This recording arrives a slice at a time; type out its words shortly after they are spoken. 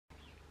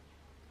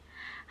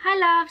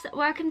Hi loves,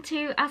 welcome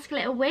to Ask a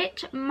Little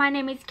Witch. My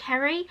name is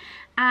Kerry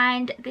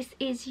and this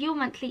is your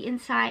monthly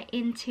insight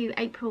into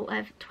April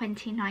of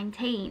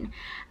 2019.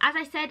 As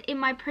I said in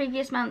my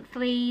previous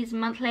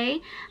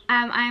monthly,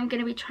 I am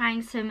going to be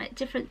trying some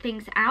different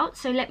things out,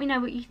 so let me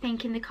know what you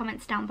think in the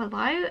comments down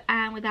below,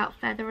 and without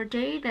further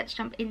ado, let's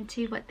jump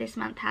into what this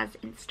month has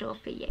in store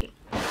for you.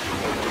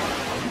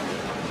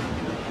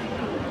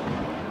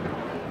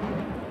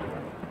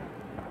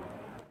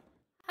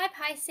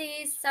 Hi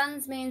Pisces,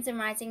 suns, moons and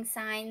rising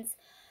signs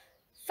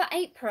for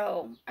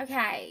April.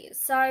 Okay,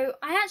 so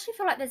I actually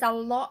feel like there's a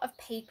lot of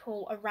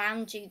people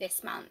around you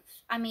this month.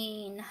 I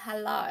mean,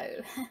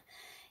 hello.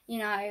 You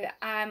know,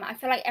 I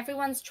feel like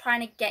everyone's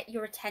trying to get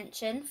your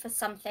attention for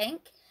something.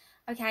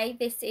 Okay,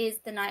 this is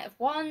the Knight of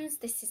Wands.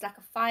 This is like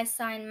a fire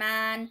sign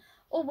man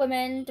or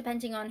woman,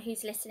 depending on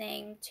who's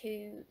listening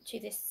to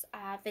this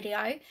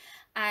video.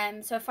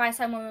 So a fire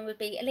sign woman would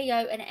be a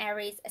Leo, an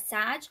Aries, a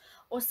Sag,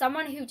 or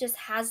someone who just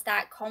has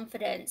that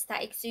confidence,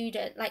 that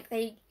exudant, like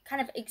they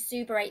kind of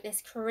exuberate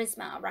this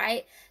charisma,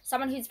 right?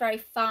 Someone who's very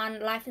fun,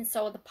 life and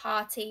soul of the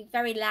party,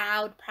 very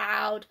loud,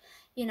 proud,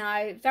 you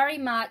know, very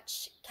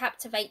much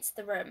captivates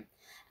the room.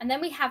 And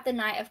then we have the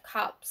Knight of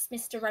Cups,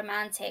 Mr.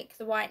 Romantic,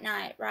 the White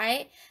Knight,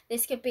 right?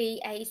 This could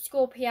be a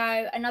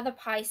Scorpio, another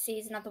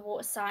Pisces, another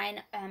water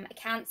sign, a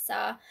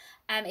Cancer.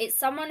 It's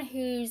someone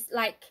who's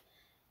like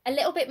a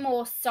little bit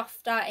more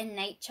softer in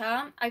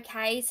nature,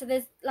 okay? So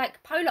there's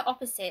like polar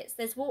opposites.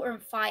 There's water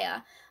and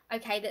fire,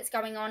 okay, that's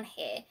going on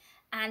here.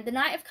 And the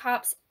Knight of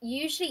Cups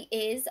usually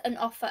is an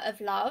offer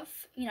of love,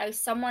 you know,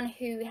 someone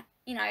who,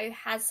 you know,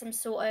 has some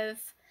sort of,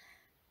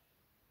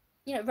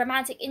 you know,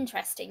 romantic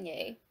interest in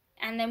you.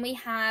 And then we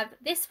have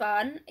this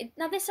one.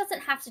 Now, this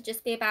doesn't have to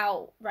just be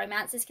about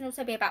romance. This can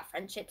also be about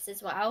friendships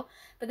as well.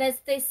 But there's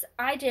this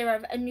idea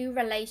of a new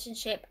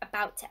relationship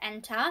about to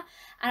enter.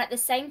 And at the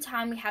same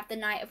time, we have the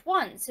Knight of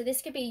Wands. So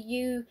this could be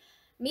you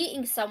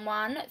meeting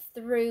someone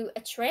through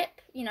a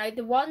trip. You know,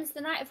 the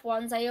Knight of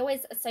Wands, I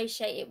always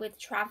associate it with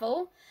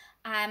travel.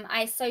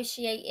 I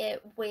associate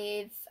it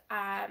with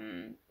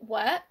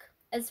work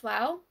as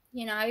well.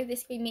 You know,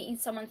 this could be meeting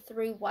someone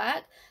through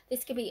work.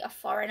 This could be a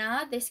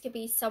foreigner. This could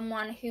be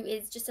someone who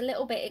is just a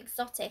little bit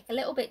exotic, a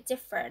little bit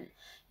different.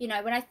 You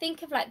know, when I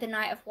think of like the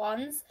Knight of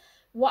Wands,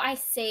 what I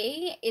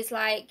see is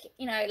like,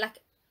 you know, like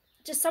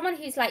just someone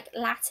who's like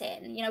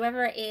Latin, you know,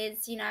 whether it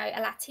is, you know, a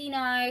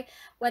Latino,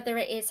 whether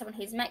it is someone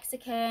who's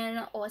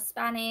Mexican or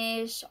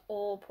Spanish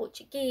or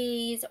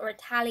Portuguese or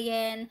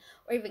Italian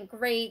or even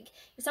Greek.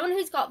 Someone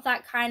who's got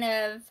that kind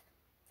of,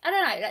 I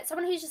don't know, like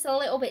someone who's just a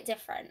little bit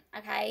different,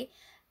 okay,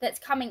 that's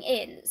coming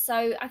in.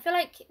 So I feel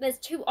like there's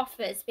two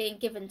offers being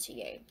given to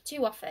you,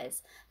 two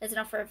offers. There's an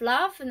offer of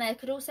love and there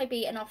could also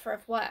be an offer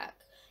of work,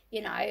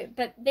 you know,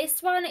 but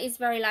this one is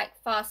very like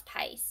fast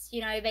paced.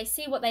 You know, they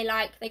see what they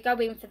like, they go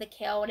in for the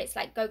kill, and it's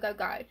like go, go,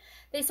 go.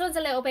 This one's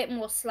a little bit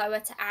more slower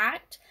to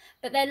act.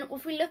 But then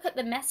if we look at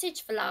the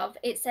message for love,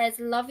 it says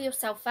love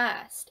yourself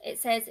first. It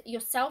says your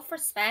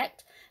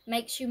self-respect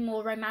makes you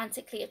more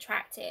romantically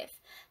attractive.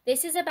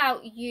 This is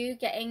about you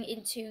getting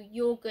into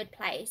your good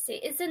place.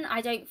 It isn't,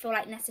 I don't feel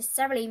like,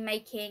 necessarily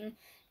making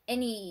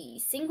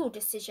any single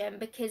decision,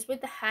 because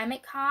with the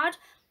Hermit card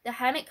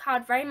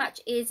very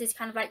much is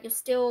kind of like you're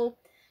still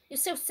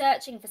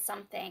searching for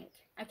something,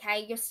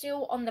 okay? You're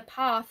still on the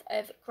path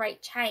of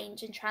great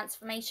change and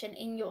transformation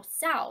in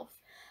yourself,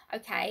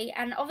 okay?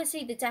 And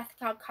obviously the Death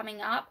card coming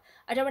up,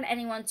 I don't want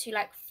anyone to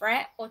like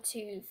fret or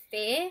to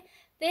fear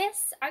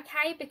this,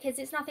 okay, because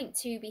it's nothing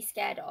to be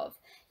scared of.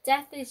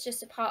 Death is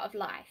just a part of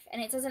life,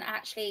 and it doesn't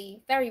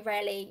actually, very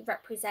rarely,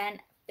 represent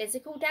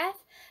physical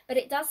death, but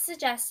it does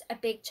suggest a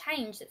big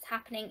change that's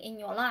happening in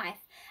your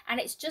life,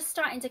 and it's just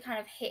starting to kind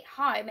of hit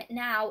home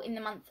now in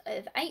the month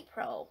of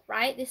April,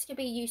 right? This could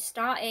be you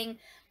starting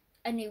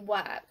a new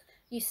work,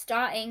 you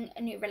starting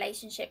a new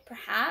relationship,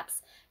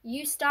 perhaps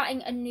you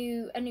starting a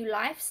new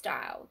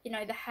lifestyle. You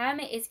know, the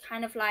Hermit is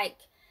kind of like,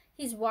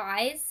 he's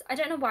wise. I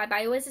don't know why, but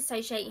I always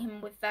associate him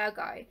with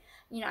Virgo.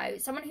 You know,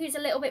 someone who's a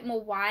little bit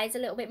more wise, a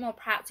little bit more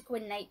practical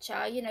in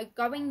nature, you know,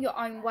 going your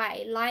own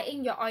way,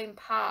 lighting your own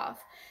path.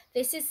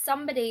 This is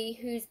somebody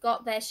who's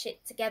got their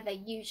shit together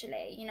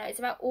usually. You know, it's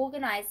about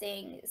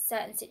organizing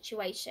certain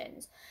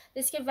situations.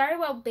 This could very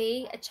well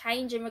be a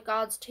change in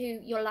regards to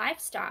your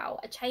lifestyle,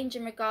 a change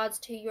in regards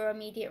to your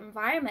immediate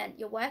environment,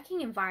 your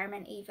working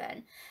environment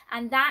even.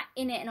 And that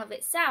in it and of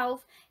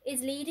itself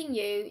is leading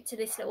you to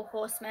this little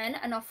horseman,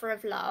 an offer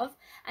of love,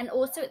 and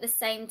also at the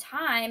same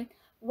time,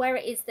 where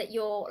it is that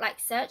you're like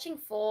searching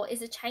for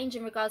is a change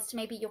in regards to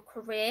maybe your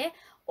career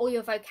or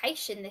your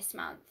vocation this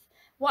month.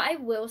 What I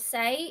will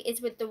say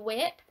is with the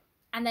whip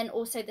and then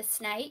also the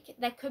snake,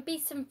 there could be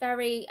some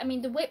very, I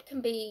mean, the whip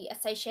can be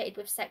associated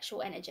with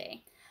sexual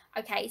energy.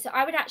 Okay, so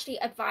I would actually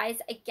advise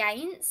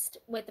against,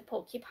 with the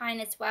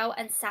porcupine as well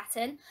and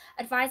Saturn,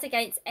 advise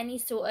against any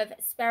sort of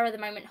spur of the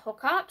moment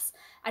hookups.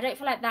 I don't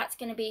feel like that's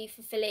going to be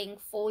fulfilling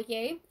for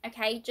you,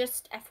 okay,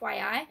 just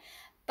FYI.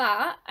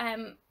 But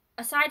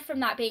aside from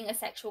that being a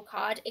sexual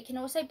card, it can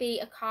also be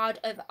a card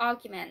of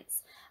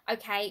arguments,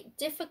 okay,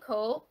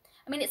 difficult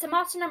I mean, it's a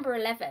Master number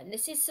 11.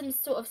 This is some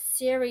sort of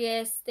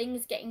serious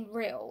things getting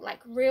real, like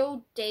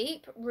real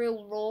deep,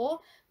 real raw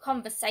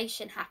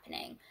conversation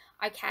happening.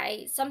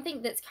 Okay,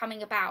 something that's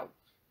coming about.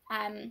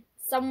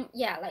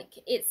 Yeah, like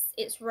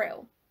it's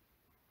real.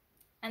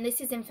 And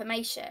this is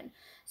information.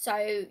 So,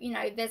 you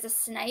know, there's a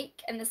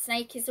snake, and the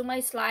snake is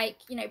almost like,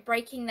 you know,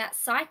 breaking that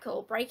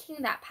cycle, breaking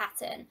that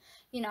pattern.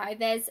 You know,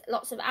 there's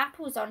lots of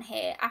apples on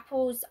here.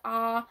 Apples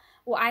are,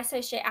 well, I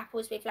associate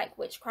apples with like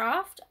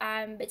witchcraft,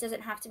 but it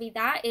doesn't have to be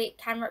that. It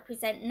can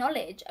represent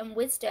knowledge and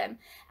wisdom,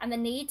 and the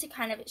need to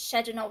kind of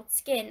shed an old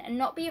skin and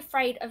not be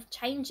afraid of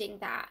changing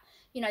that.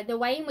 You know, the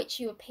way in which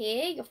you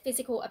appear, your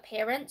physical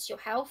appearance, your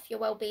health, your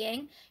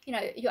well-being, you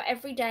know, your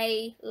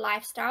everyday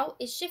lifestyle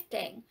is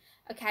shifting.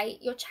 Okay,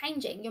 you're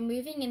changing, you're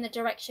moving in the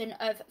direction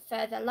of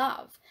further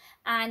love.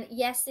 And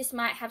yes, this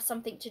might have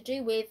something to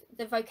do with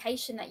the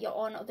vocation that you're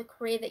on or the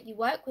career that you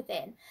work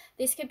within.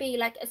 This could be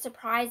like a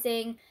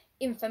surprising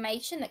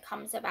information that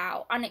comes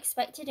about,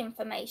 unexpected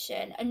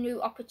information, a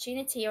new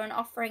opportunity or an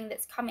offering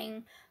that's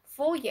coming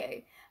for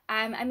you.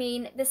 I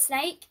mean, the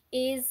snake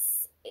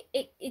is,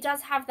 it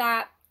does have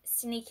that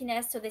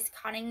sneakiness or this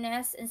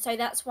cunningness, and so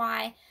that's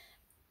why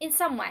in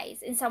some ways,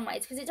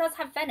 because it does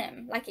have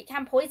venom, like it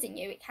can poison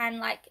you, it can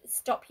like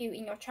stop you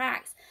in your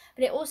tracks,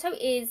 but it also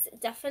is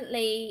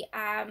definitely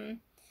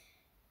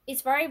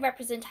it's very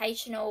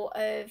representational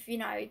of, you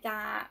know,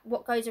 that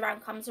what goes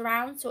around comes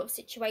around sort of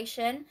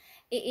situation.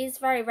 It is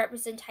very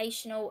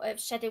representational of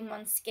shedding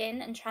one's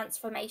skin and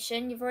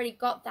transformation. You've already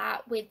got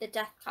that with the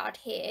Death card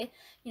here.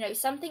 You know,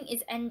 something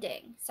is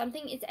ending,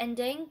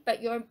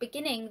 but you're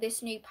beginning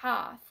this new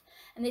path.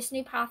 And this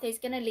new path is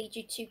going to lead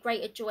you to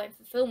greater joy and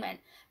fulfillment.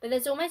 But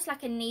there's almost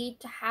like a need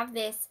to have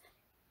this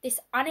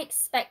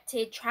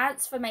unexpected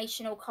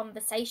transformational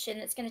conversation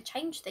that's going to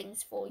change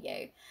things for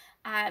you.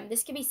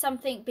 This could be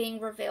something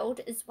being revealed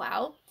as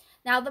well.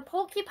 Now, the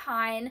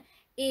porcupine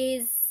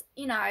is,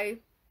 you know,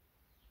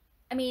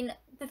 I mean,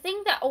 the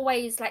thing that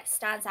always like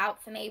stands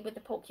out for me with the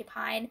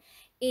porcupine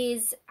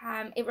is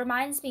it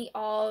reminds me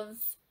of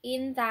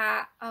in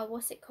that,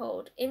 what's it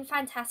called? In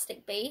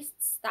Fantastic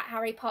Beasts, that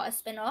Harry Potter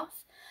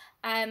spin-off.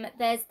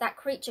 There's that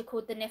creature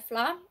called the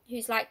Niffler,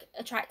 who's like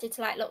attracted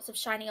to like lots of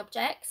shiny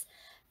objects.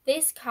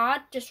 This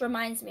card just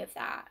reminds me of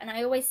that, and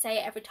I always say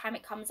it every time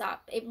it comes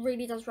up. It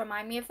really does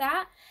remind me of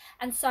that.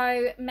 And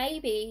so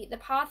maybe the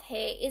path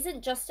here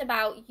isn't just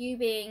about you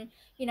being,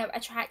 you know,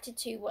 attracted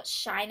to what's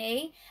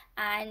shiny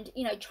and,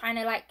 you know, trying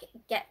to like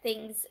get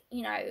things,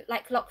 you know,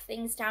 like lock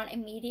things down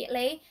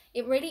immediately.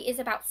 It really is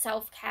about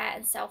self-care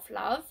and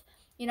self-love.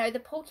 You know, the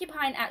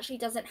porcupine actually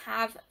doesn't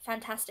have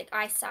fantastic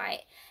eyesight,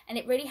 and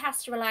it really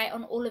has to rely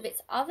on all of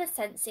its other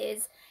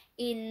senses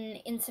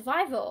in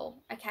survival.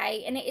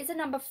 Okay, and it is a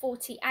number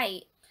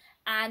 48,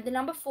 and the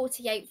number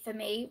 48 for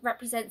me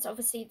represents,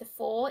 obviously the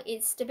 4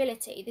 is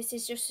stability. This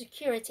is your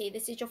security,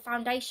 this is your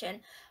foundation,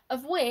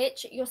 of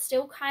which you're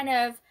still kind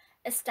of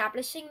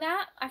establishing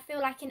that, I feel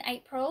like, in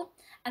April.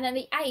 And then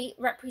the 8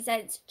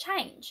 represents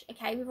change.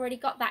 Okay, we've already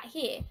got that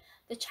here,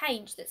 the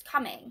change that's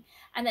coming.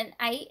 And then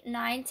 8,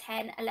 9,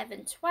 10,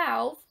 11,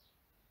 12,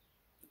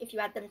 if you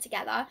add them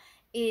together,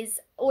 is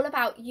all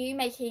about you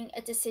making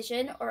a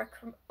decision or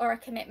a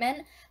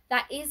commitment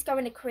that is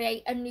going to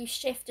create a new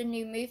shift, a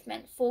new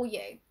movement for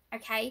you.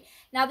 Okay,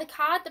 now the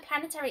card, the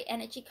planetary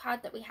energy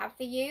card that we have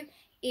for you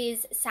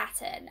is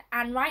Saturn,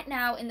 and right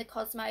now in the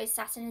cosmos,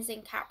 Saturn is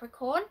in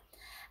Capricorn,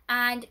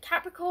 and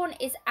Capricorn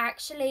is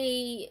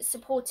actually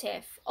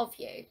supportive of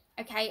you.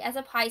 Okay, as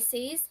a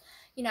Pisces,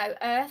 you know,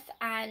 earth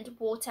and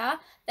water,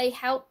 they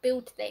help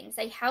build things,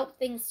 they help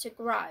things to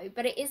grow,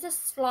 but it is a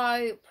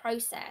slow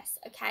process.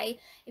 Okay,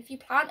 if you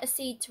plant a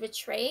seed to a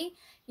tree,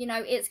 you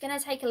know, it's going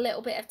to take a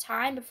little bit of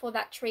time before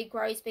that tree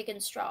grows big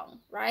and strong,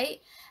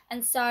 right?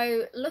 And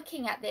so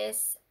looking at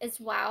this as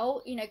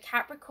well, you know,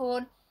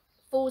 Capricorn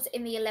falls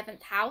in the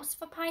 11th house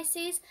for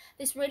Pisces.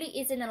 This really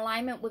is in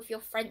alignment with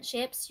your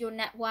friendships, your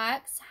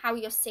networks, how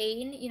you're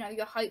seen, you know,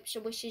 your hopes,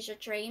 your wishes, your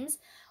dreams.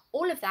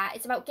 All of that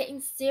is about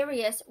getting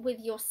serious with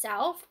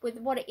yourself, with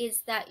what it is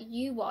that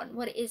you want,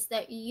 what it is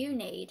that you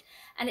need.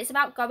 And it's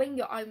about going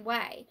your own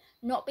way,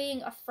 not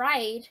being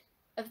afraid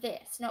of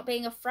this, not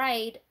being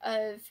afraid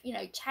of, you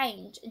know,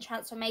 change and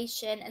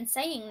transformation and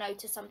saying no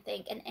to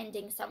something and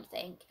ending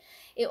something.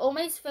 It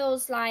almost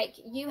feels like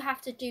you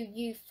have to do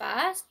you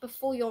first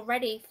before you're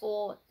ready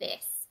for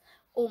this,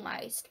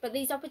 almost. But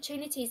these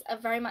opportunities are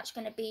very much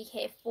going to be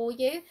here for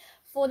you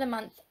for the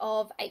month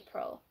of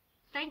April.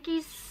 Thank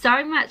you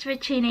so much for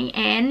tuning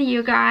in,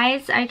 you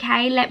guys.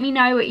 Okay, let me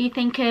know what you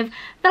think of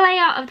the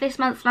layout of this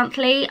month's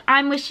monthly.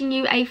 I'm wishing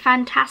you a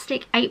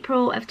fantastic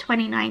April of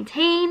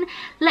 2019.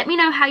 Let me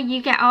know how you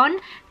get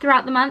on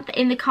throughout the month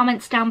in the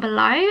comments down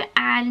below,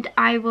 and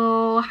I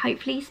will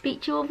hopefully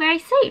speak to you all very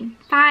soon.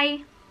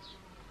 Bye.